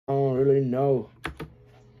really know.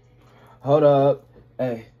 Hold up,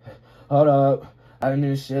 hey, hold up. I done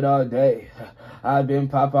this shit all day. I've been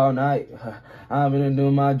pop all night. I've been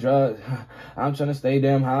doing my drugs. I'm trying to stay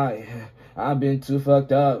damn high. I've been too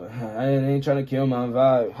fucked up. I ain't trying to kill my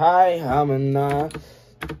vibe. Hi, I'm a nine.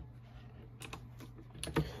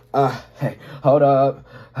 Hey, hold up.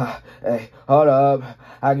 Hey, hold up.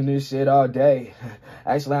 I can do this shit all day.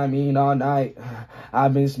 Actually, I mean all night.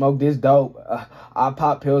 I've been smoked this dope. I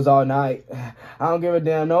pop pills all night. I don't give a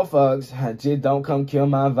damn no fucks. Just don't come kill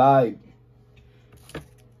my vibe.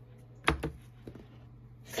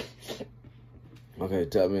 Okay,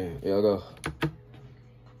 tell me. Y'all go.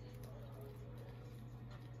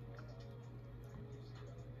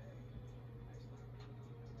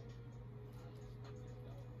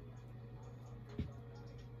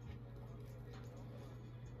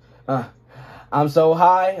 I'm so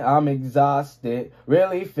high, I'm exhausted,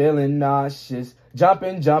 really feeling nauseous.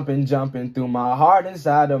 Jumping through my heart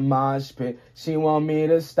inside the mosh pit. She want me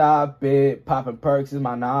to stop it. Popping perks is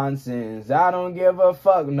my nonsense. I don't give a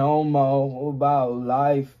fuck no more about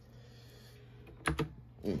life.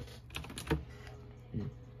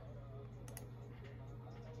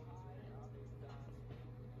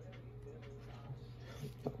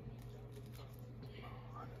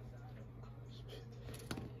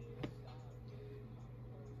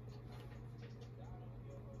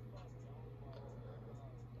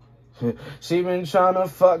 She been tryna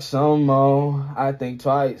fuck some more, I think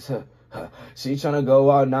twice. She tryna go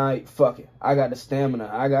all night, fuck it. I got the stamina,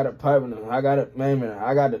 I got the permanent, I got the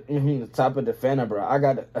I got the top of the defender, bro. I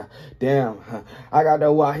got the, damn, I got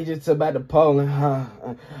the why he just took back to Poland,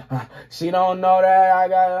 She don't know that I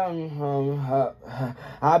got,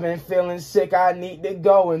 I've been feeling sick, I need to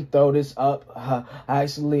go and throw this up.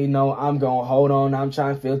 Actually, no, I'm gonna hold on, I'm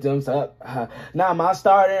trying to fill them up. Now my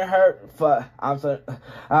starting hurt, fuck,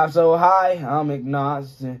 I'm so high, I'm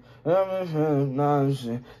exhausted.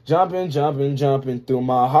 Jumping through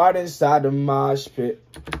my heart inside the mosh pit.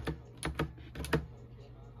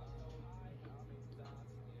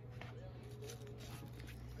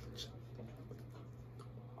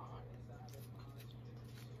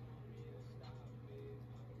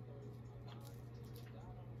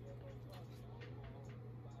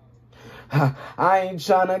 I ain't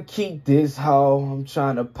tryna keep this hoe, I'm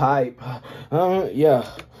tryna pipe. Yeah.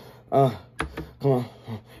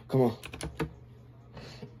 Come on.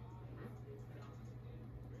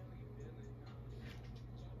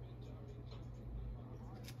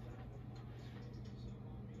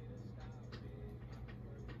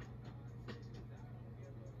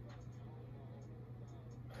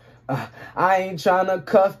 I ain't tryna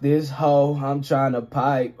cuff this hoe, I'm tryna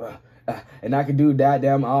pipe. And I can do that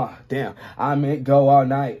damn, I meant go all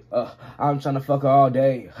night. I'm tryna fuck her all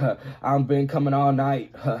day. I've been coming all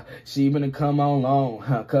night. She been come on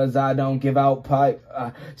long, cause I don't give out pipe.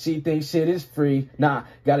 She thinks shit is free. Nah,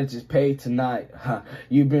 gotta just pay tonight.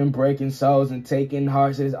 You been breaking souls and taking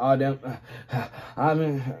hearts, is all them. I've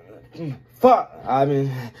been, fuck. I've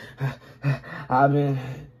been,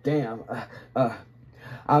 damn.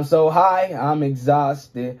 I'm so high, I'm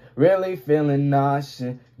exhausted, really feeling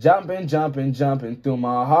nauseous. Jumping through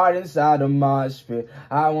my heart inside the mosh pit.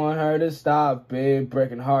 I want her to stop it,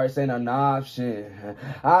 breaking hearts ain't an option.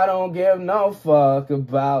 I don't give no fuck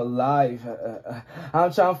about life.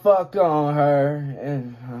 I'm trying to fuck on her.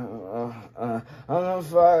 And, I'm gonna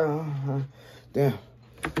fuck. Damn.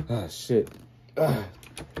 Ah, shit.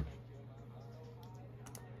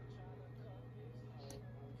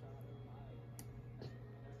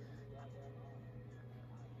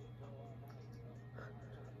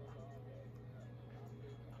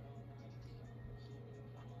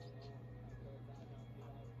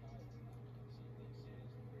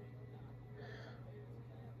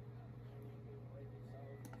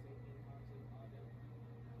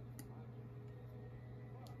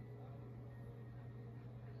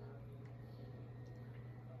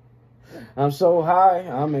 I'm so high,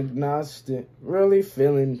 I'm agnostic, really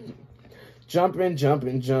feeling, jumping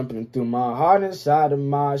through my heart inside the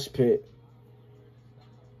mosh pit.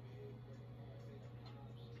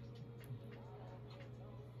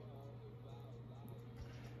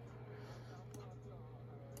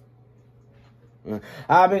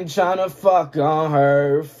 I've been trying to fuck on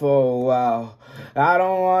her for a while. I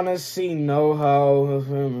don't want to see no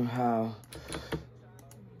hoe. How?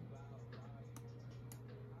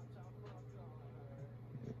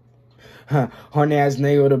 Horny ass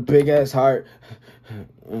nigga with a big ass heart.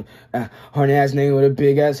 Horny ass nigga with a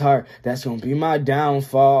big ass heart. That's gonna be my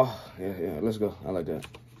downfall. Yeah, let's go. I like that.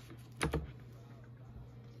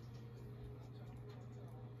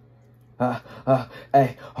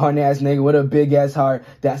 Hey, horny ass nigga with a big ass heart.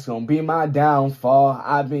 That's gonna be my downfall.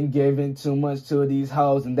 I've been giving too much to these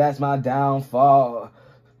hoes, and that's my downfall.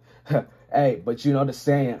 Hey, but you know the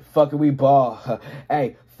saying, fuck it, we ball.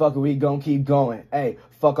 Hey, fuck it, we gon' keep going. Hey,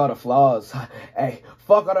 fuck all the flaws. Hey,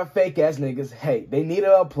 fuck all the fake ass niggas. Hey, they need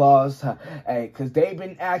applause. Hey, cause they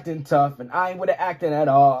been acting tough and I ain't with it acting at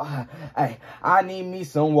all. Hey, I need me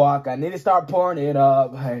some walk. I need to start pouring it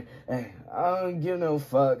up. Hey, I don't give no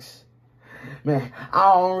fucks. Man,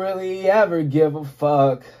 I don't really ever give a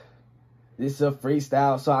fuck. This is a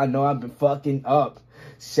freestyle, so I know I've been fucking up.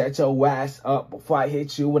 Shut your ass up before I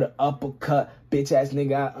hit you with an uppercut. Bitch ass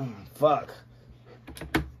nigga, fuck.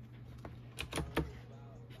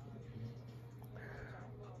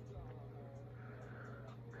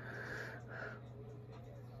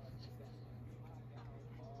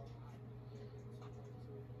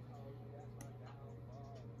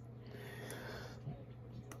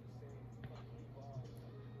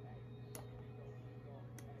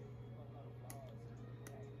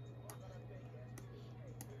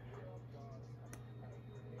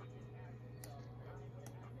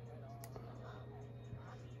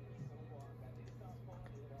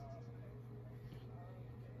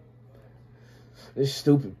 This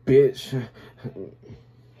stupid bitch.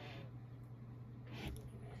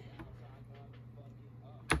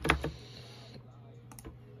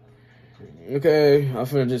 Okay, I'm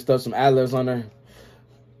finna just throw some ad-libs on there.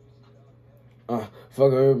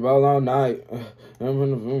 Fuck her all night.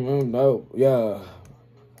 No, yeah.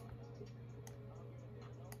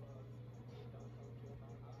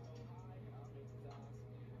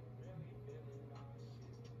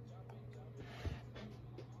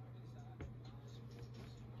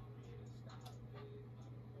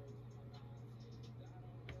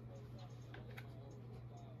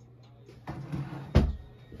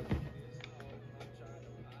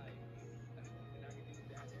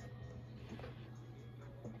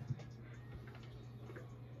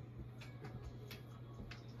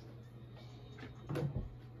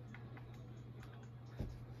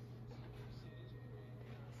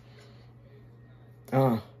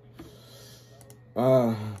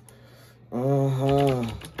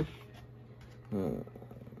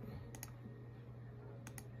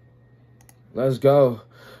 Let's go.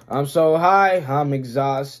 I'm so high, I'm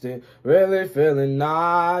exhausted, really feeling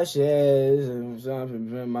nauseous, and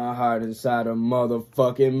something in my heart inside a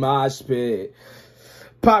motherfucking mosh pit.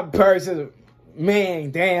 Pop person,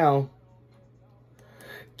 man, damn.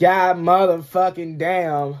 God motherfucking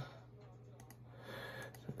damn.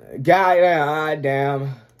 God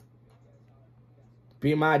damn.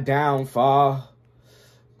 Be my downfall.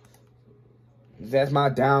 That's my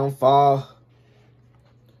downfall.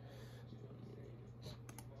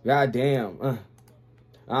 God damn.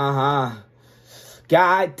 God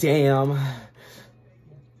damn.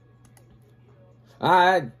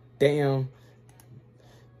 God damn.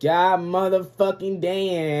 God motherfucking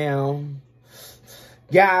damn.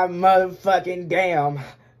 God motherfucking damn.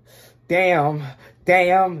 Damn.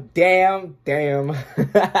 Damn. Damn. Damn.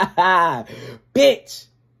 Bitch.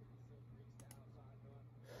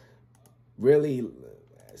 Really?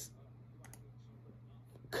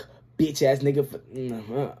 Bitch ass nigga.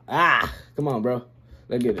 Come on, bro.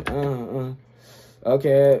 Let's get it.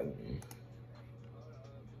 Okay.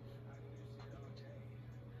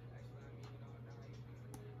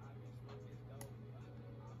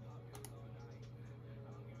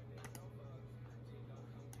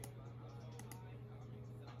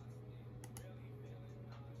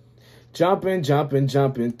 Jumping, jumping,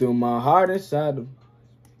 jumping through my heart inside of.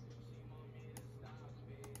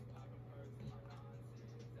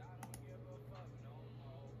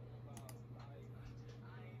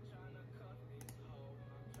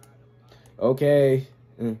 Okay.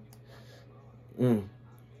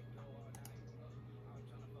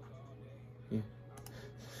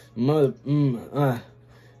 Mother,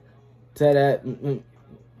 tell that,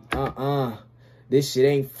 this shit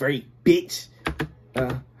ain't free, bitch.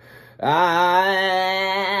 Come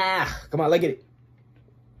on, let's get it.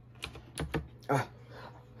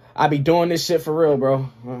 I be doing this shit for real, bro.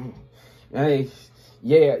 Hey,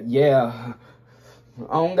 yeah.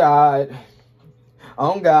 On God.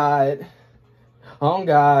 On God. On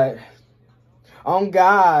God. On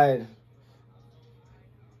God.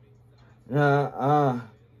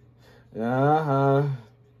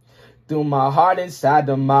 Through my heart inside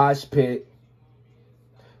the mosh pit.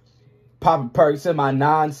 Popping perks in my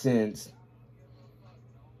nonsense.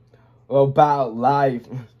 About life.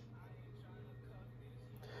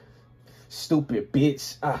 Stupid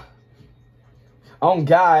bitch. On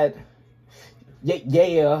God.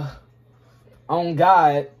 Yeah. On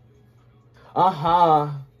God.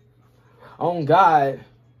 On God.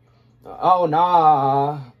 Oh,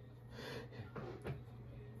 nah.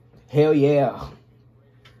 Hell yeah.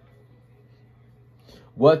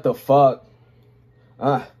 What the fuck?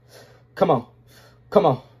 Come on. Come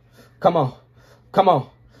on. Come on. Come on.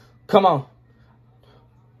 Come on.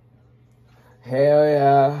 Hell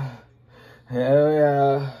yeah. Hell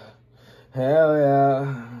yeah. Hell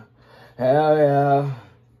yeah. Hell yeah.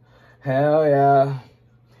 Hell yeah.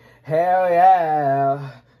 Hell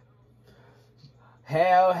yeah.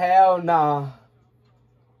 Hell nah.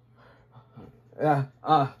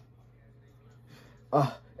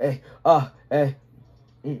 Hey.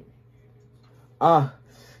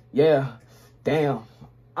 Yeah. Damn.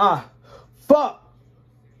 Fuck.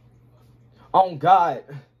 On God.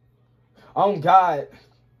 On God.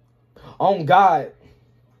 On God.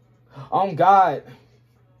 On God.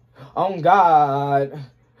 On God.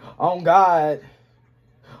 On God.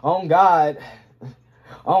 On God.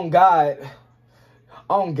 On God.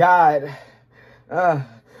 On God.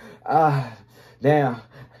 Damn.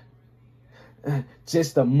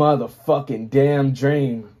 Just a motherfucking damn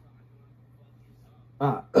dream.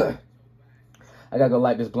 I gotta go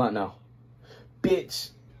light this blunt now. Bitch.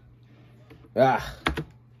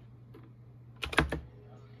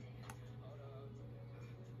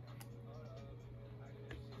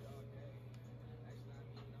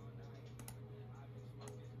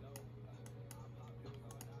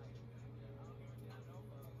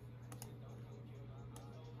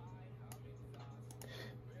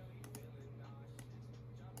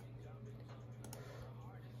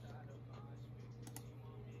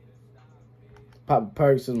 Pop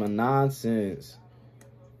perks is my nonsense.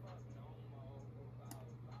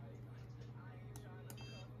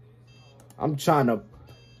 I'm trying to.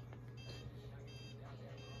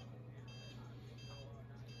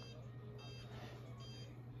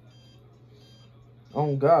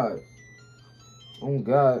 Oh God. Oh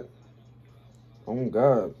God. Oh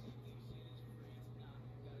God.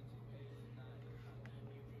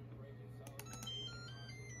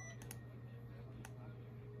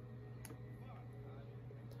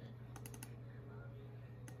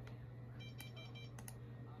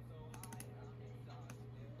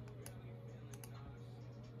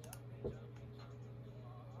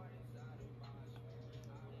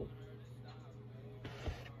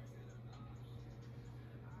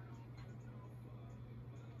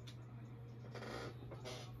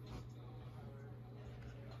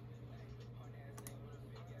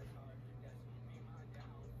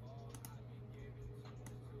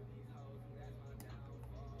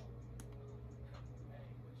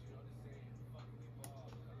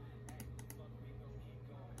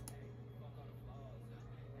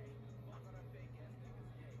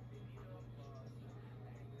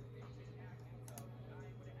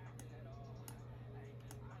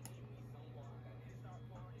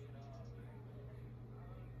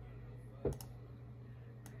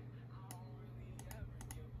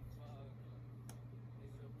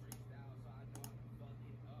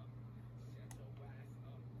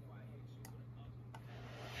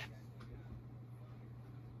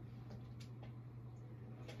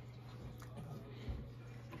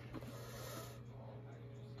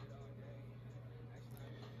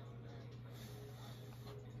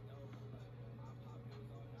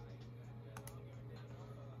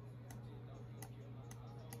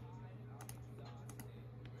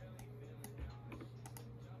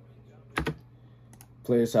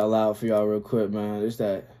 Play this out loud for y'all real quick, man. It's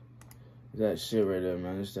that shit right there,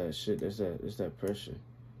 man. It's that shit. It's that pressure.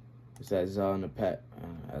 It's that Zal in the pack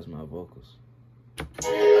as my vocals.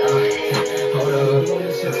 Hold up.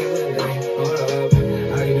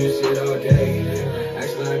 I can do shit all day.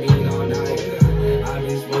 Actually, I mean all night. I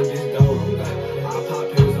been smoking this dope. I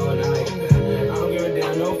pop pills all night. I don't give a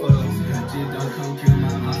damn no fucks. Shit don't come kill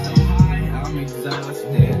my mind. So high, I'm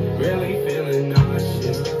exhausted. Really feeling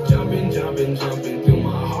nauseous. Jumping through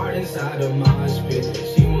my heart inside of my spit.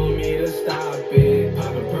 She want me to stop it.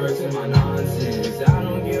 Popping perks in my nonsense. I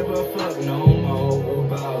don't give a fuck no more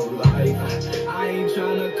about life. I ain't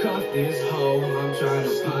tryna cuff this hoe. I'm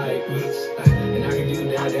tryna pipe. And I can do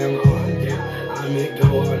that damn all. I may go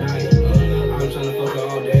all night.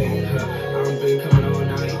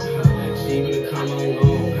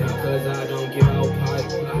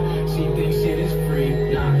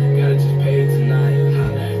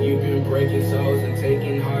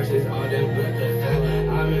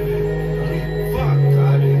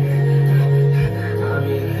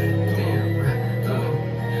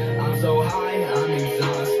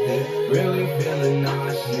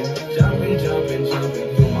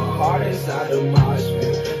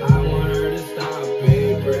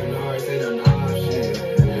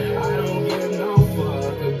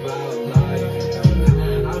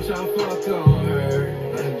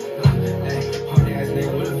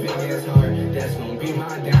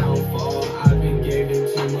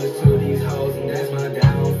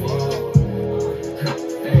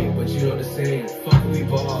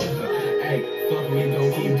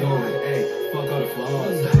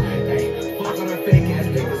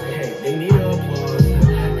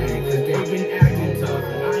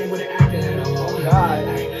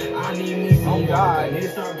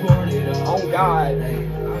 nigga start pouring it up. On God.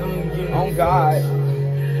 On God.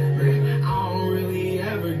 I don't really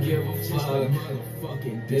ever give a fuck.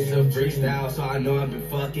 This a freestyle, so I know I've been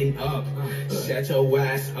fucking up. Shut your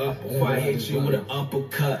ass up before I hit you with an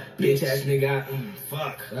uppercut. Bitch ass nigga,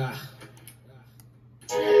 fuck. Hold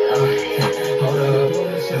up.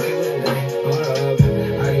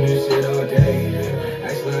 I do this shit all day.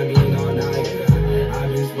 Actually, I mean all night. I've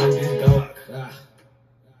been smoking dope.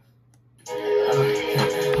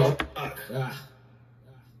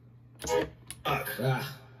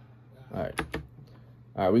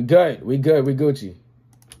 Alright, we good. We Gucci.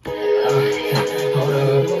 Hold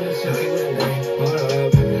up.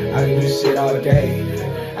 I do this shit all day.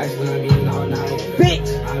 Actually, I mean all night. Bitch!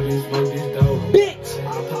 I've been smoking dope.